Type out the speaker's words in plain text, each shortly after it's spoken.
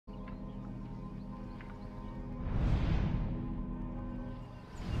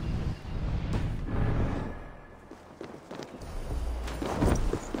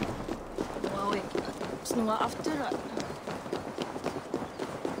noe after.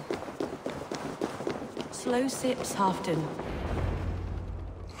 Slow sips, Halfton.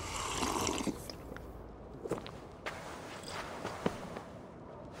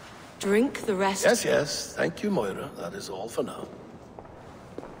 Drink the rest. Yes, yes. Thank you, Moira. That is all for now.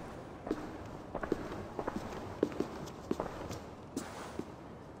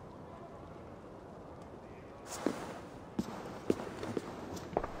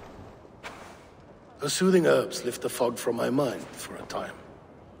 The soothing herbs lift the fog from my mind for a time.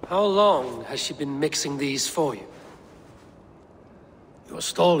 How long has she been mixing these for you? You're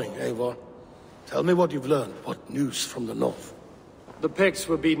stalling, Eivor. Tell me what you've learned. What news from the north? The Picts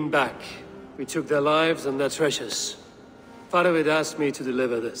were beaten back. We took their lives and their treasures. Faravid asked me to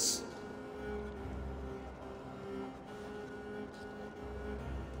deliver this.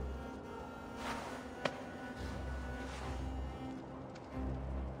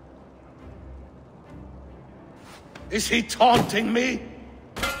 Is he taunting me?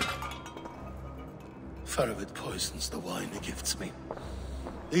 Faravid poisons the wine he gifts me.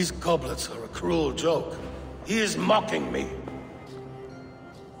 These goblets are a cruel joke. He is mocking me.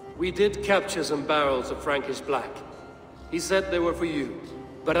 We did capture some barrels of Frankish Black. He said they were for you,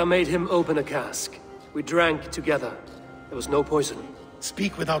 but I made him open a cask. We drank together. There was no poison.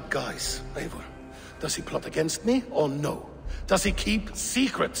 Speak without guise, Eivor. Does he plot against me or no? Does he keep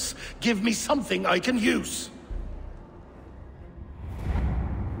secrets? Give me something I can use.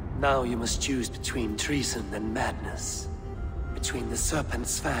 Now you must choose between treason and madness. Between the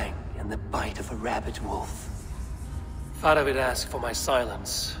serpent's fang and the bite of a rabid wolf. Faravid asked for my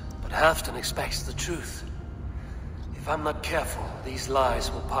silence, but Halfton expects the truth. If I'm not careful, these lies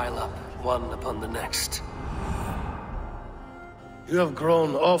will pile up, one upon the next. You have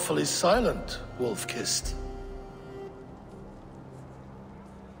grown awfully silent, wolf-kissed.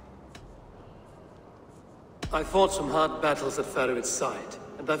 I fought some hard battles at Faravid's side,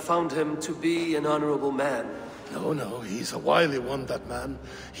 and I found him to be an honorable man. No, no, he's a wily one, that man.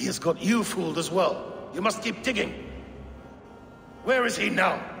 He has got you fooled as well. You must keep digging. Where is he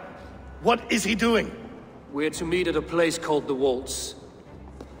now? What is he doing? We're to meet at a place called the Waltz.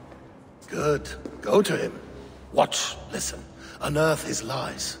 Good. Go to him. Watch, listen. Unearth his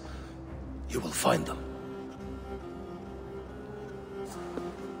lies. You will find them.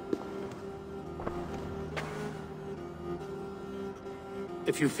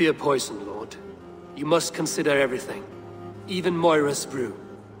 If you fear poison, Lord, you must consider everything. Even Moira's brew.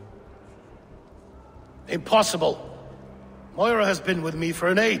 Impossible. Moira has been with me for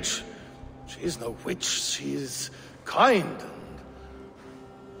an age. She is no witch. She is kind and...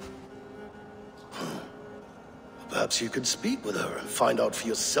 Perhaps you could speak with her and find out for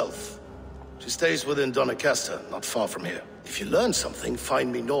yourself. She stays within Doncaster, not far from here. If you learn something,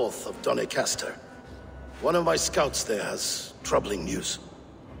 find me north of Doncaster. One of my scouts there has troubling news.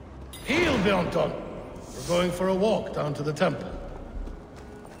 Heal, Bjornton! We're going for a walk down to the temple.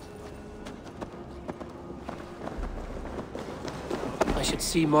 I should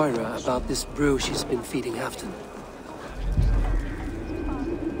see Moira about this brew she's been feeding Halfton.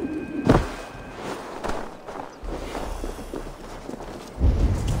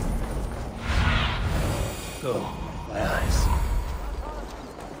 Oh, my eyes.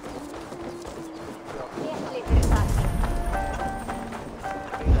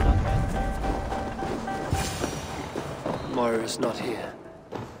 Moira's not here.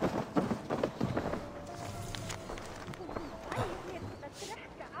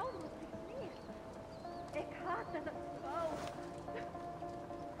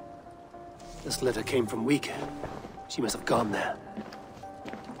 This letter came from Wika. She must have gone there.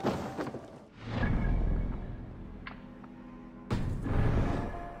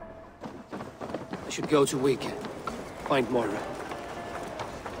 I should go to Wika. Find Moira.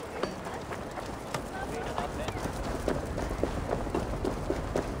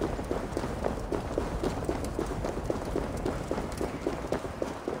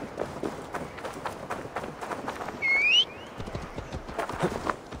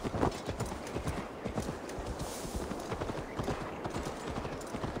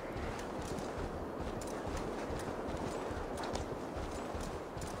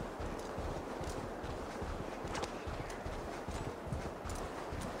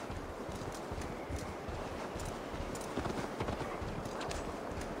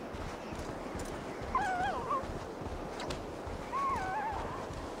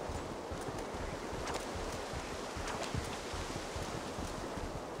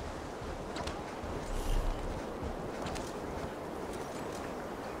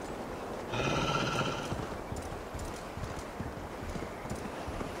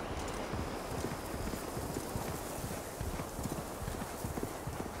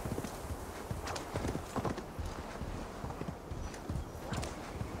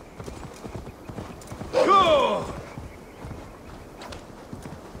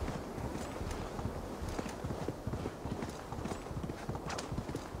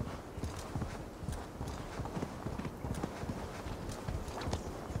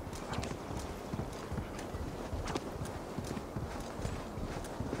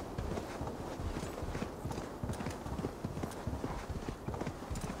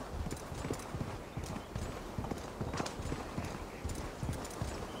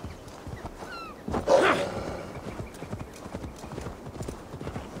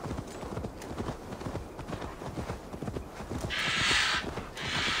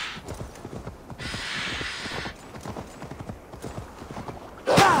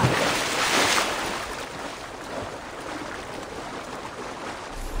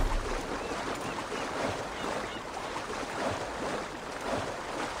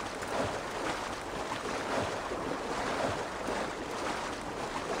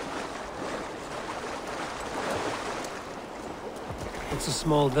 It's a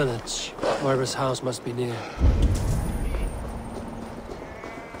small village. Moira's house must be near.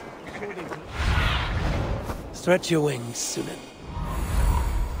 Stretch your wings, Sunan.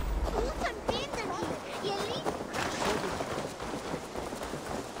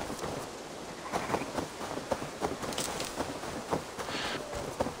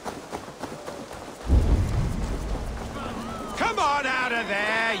 Come on out of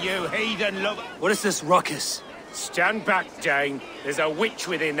there, you heathen lover! What is this ruckus? Stand back, Dane. There's a witch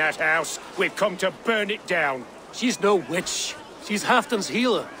within that house. We've come to burn it down. She's no witch. She's Halfdan's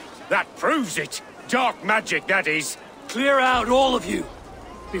healer. That proves it. Dark magic, that is. Clear out, all of you,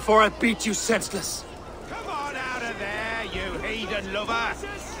 before I beat you senseless. Come on out of there, you heathen lover!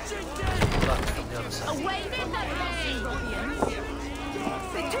 Away from the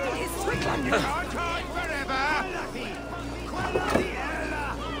Can't hide forever!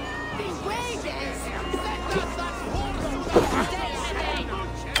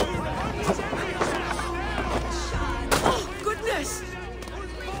 Oh, goodness!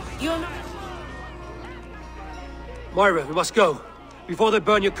 You're not... Moira, we must go, before they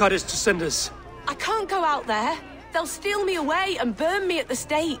burn your cottage to cinders. I can't go out there. They'll steal me away and burn me at the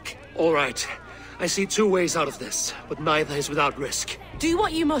stake. All right. I see two ways out of this, but neither is without risk. Do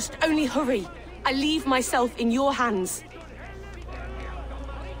what you must, only hurry. I leave myself in your hands.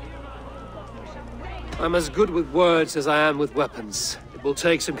 I'm as good with words as I am with weapons. It will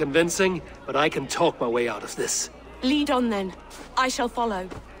take some convincing, but I can talk my way out of this. Lead on then. I shall follow.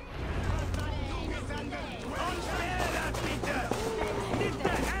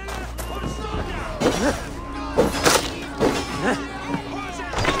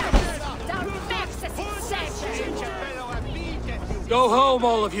 Go home,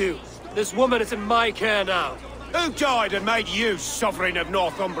 all of you. This woman is in my care now. Who died and made you sovereign of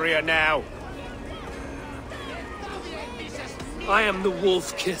Northumbria now? I am the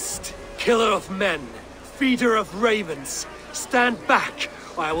wolf-kissed, killer of men, feeder of ravens. Stand back,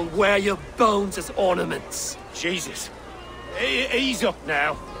 or I will wear your bones as ornaments. Jesus. Ease up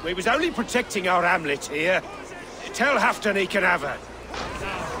now. We was only protecting our hamlet here. Tell Halfdan he can have her.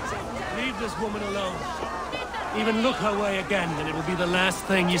 Leave this woman alone. Even look her way again, and it will be the last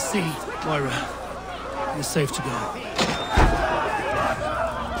thing you see. Moira, you're safe to go.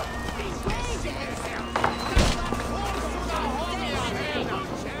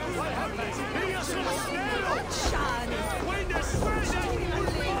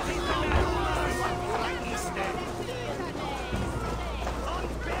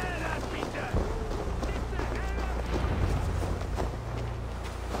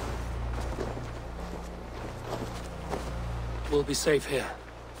 We'll be safe here.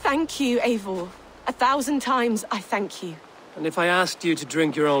 Thank you, Eivor. 1,000 times I thank you. And if I asked you to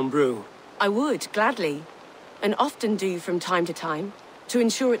drink your own brew? I would, gladly. And often do from time to time, to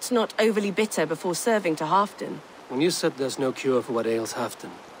ensure it's not overly bitter before serving to Halfdan. When you said there's no cure for what ails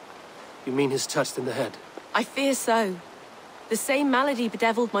Halfdan, you mean he's touched in the head? I fear so. The same malady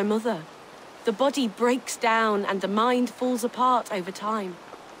bedeviled my mother. The body breaks down and the mind falls apart over time.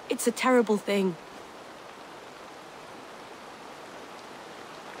 It's a terrible thing.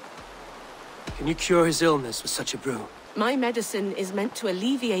 Can you cure his illness with such a brew? My medicine is meant to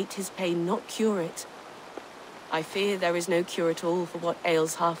alleviate his pain, not cure it. I fear there is no cure at all for what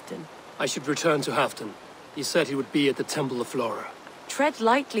ails Halfdan. I should return to Halfdan. He said he would be at the Temple of Flora. Tread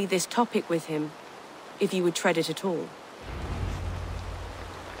lightly this topic with him, if you would tread it at all.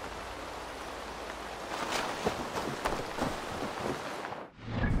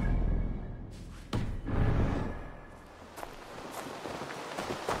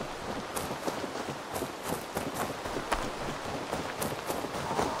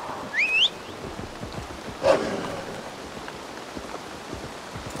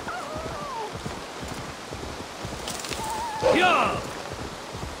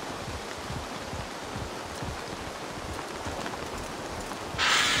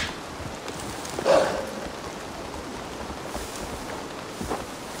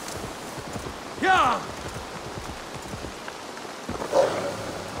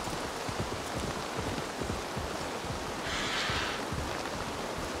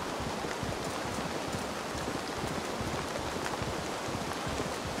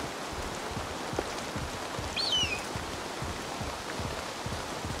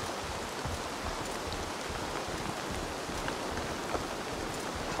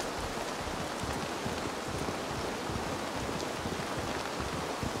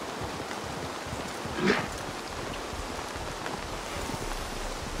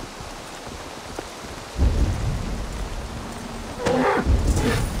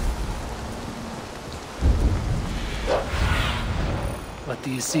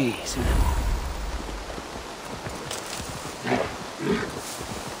 do you see, Sunan?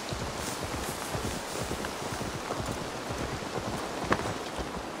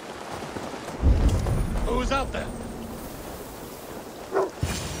 Who's out there?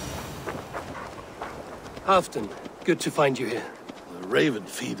 Halfton, good to find you here. The Raven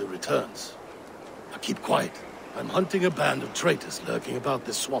feeder returns. Now keep quiet. I'm hunting a band of traitors lurking about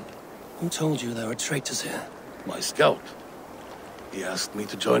this swamp. Who told you there were traitors here? My scout. He asked me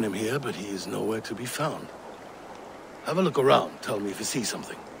to join him here, but he is nowhere to be found. Have a look around. Tell me if you see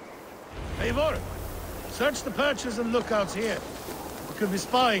something. Eivor, search the perches and lookouts here. We could be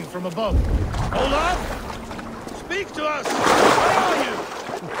spying from above. Hold on! Speak to us! Where are you?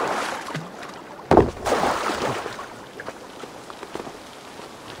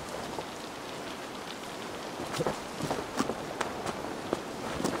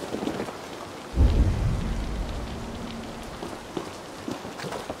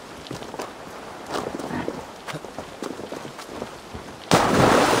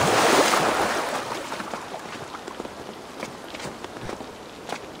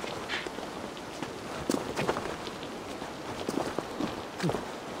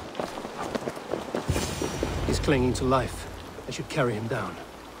 He's clinging to life. I should carry him down.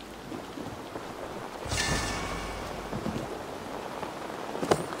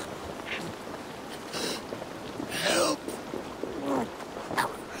 Help!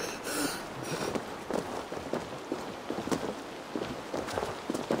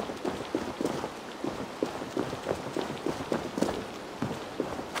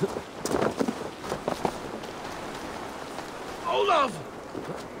 Olaf!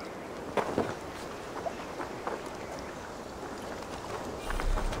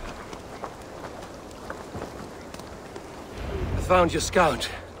 I found your scout,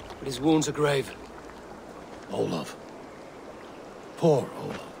 but his wounds are grave. Olaf. Poor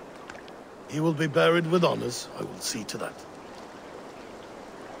Olaf. He will be buried with honors. I will see to that.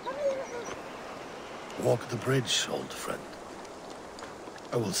 Walk the bridge, old friend.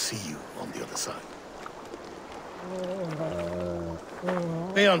 I will see you on the other side.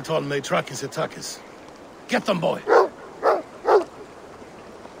 Beanton may track his attackers. Get them, boy!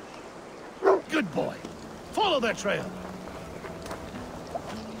 Good boy. Follow their trail.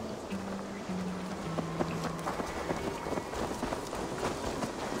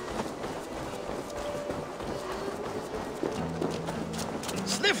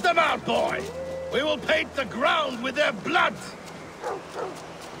 Sniff them out, boy! We will paint the ground with their blood!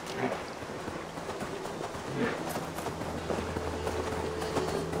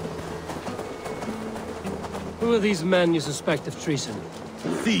 Who are these men you suspect of treason?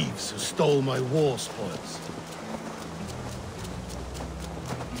 Thieves who stole my war spoils.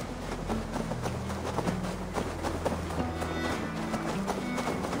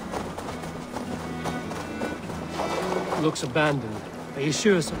 Looks abandoned. Are you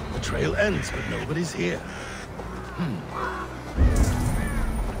sure, sir? The trail ends, but nobody's here.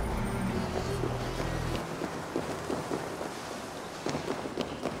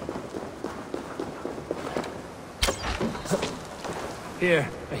 Here,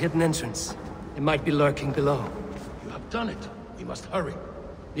 a hidden entrance. It might be lurking below. You have done it. We must hurry.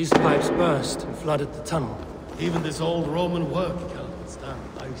 These pipes burst and flooded the tunnel. Even this old Roman work cannot withstand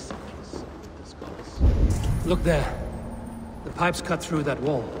icicles of this goddess. Look there. The pipes cut through that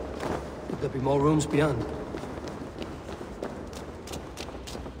wall. Could there be more rooms beyond?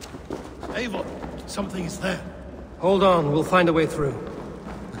 Eivor, something is there. Hold on, we'll find a way through.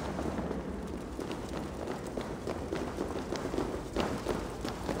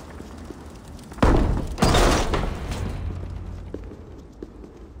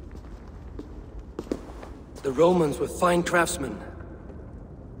 The Romans were fine craftsmen.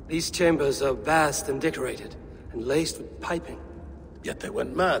 These chambers are vast and decorated, and laced with piping. Yet they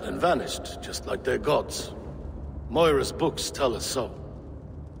went mad and vanished, just like their gods. Moira's books tell us so.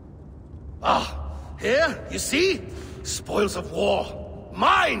 Ah, here, you see? Spoils of war.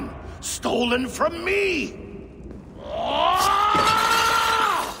 Mine! Stolen from me! Ah!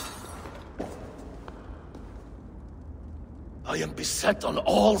 I am beset on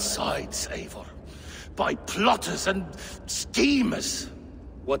all sides, Eivor. By plotters and schemers.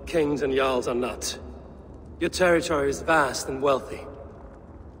 What kings and jarls are not. Your territory is vast and wealthy.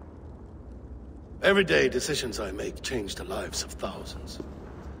 Every day, decisions I make change the lives of thousands.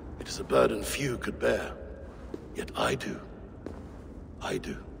 It is a burden few could bear. Yet I do. I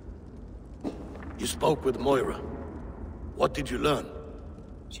do. You spoke with Moira. What did you learn?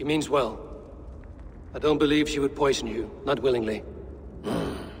 She means well. I don't believe she would poison you, not willingly.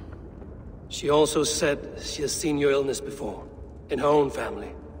 She also said she has seen your illness before. in her own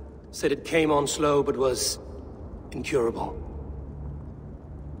family. Said it came on slow, but was incurable.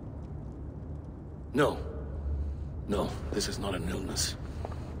 No. No, this is not an illness.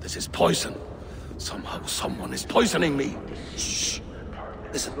 This is poison. Somehow someone is poisoning me. Shh.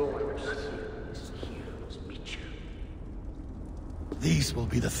 Listen. These will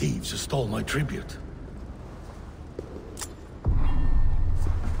be the thieves who stole my tribute.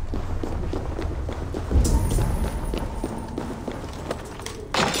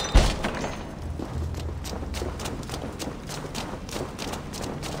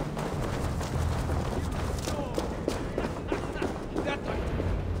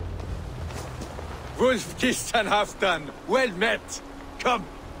 Wolf kissed and half done. Well met. Come,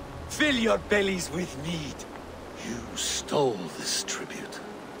 fill your bellies with mead. You stole this tribute.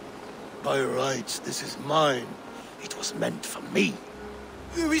 By rights, this is mine. It was meant for me.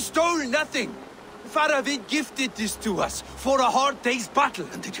 We stole nothing. Faravid gifted this to us for a hard day's battle.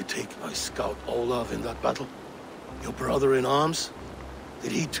 And did you take my scout Olav in that battle? Your brother in arms?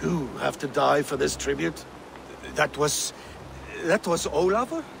 Did he too have to die for this tribute? That was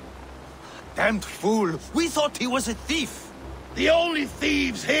Olafur? Damned fool. We thought he was a thief. The only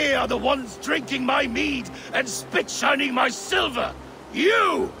thieves here are the ones drinking my mead and spit-shining my silver!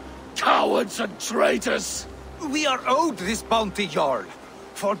 You! Cowards and traitors! We are owed this bounty, Jarl.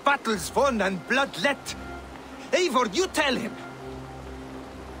 For battles won and blood let. Eivor, you tell him.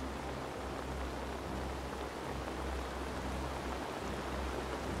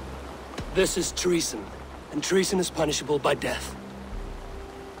 This is treason, and treason is punishable by death.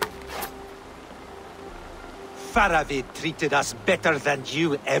 Faravid treated us better than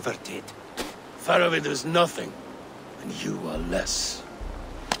you ever did. Faravid is nothing, and you are less.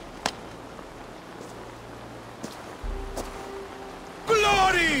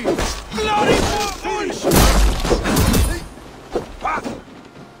 Glory! Glory for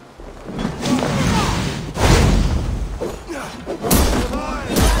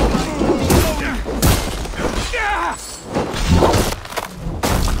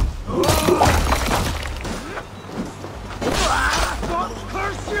Ulf!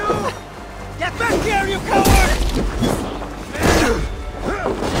 Curse you! Get back here, you coward!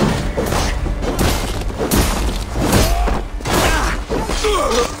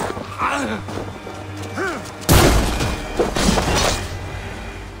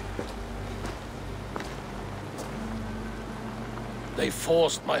 They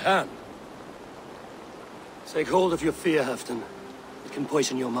forced my hand. Take hold of your fear, Halfdan. It can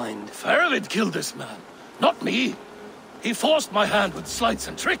poison your mind. Faravid killed this man, not me. He forced my hand with sleights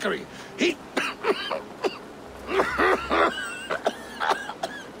and trickery. He...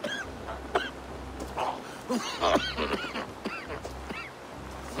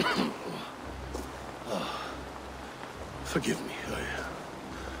 Forgive me.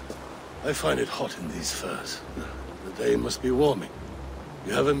 I find it hot in these furs. The day must be warming.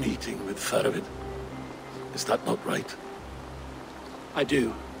 You have a meeting with Faravid. Is that not right? I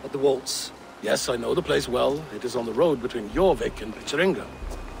do, at the waltz. Yes, I know the place well. It is on the road between Jorvik and Picheringa.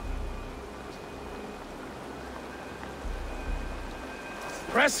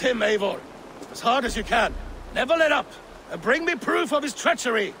 Press him, Eivor. As hard as you can. Never let up. And bring me proof of his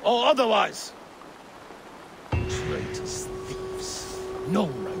treachery, or otherwise. Traitors, thieves. No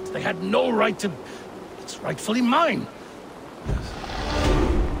right. They had no right to... It's rightfully mine. Yes.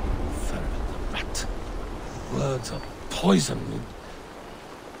 Faravid the rat. Words are poison.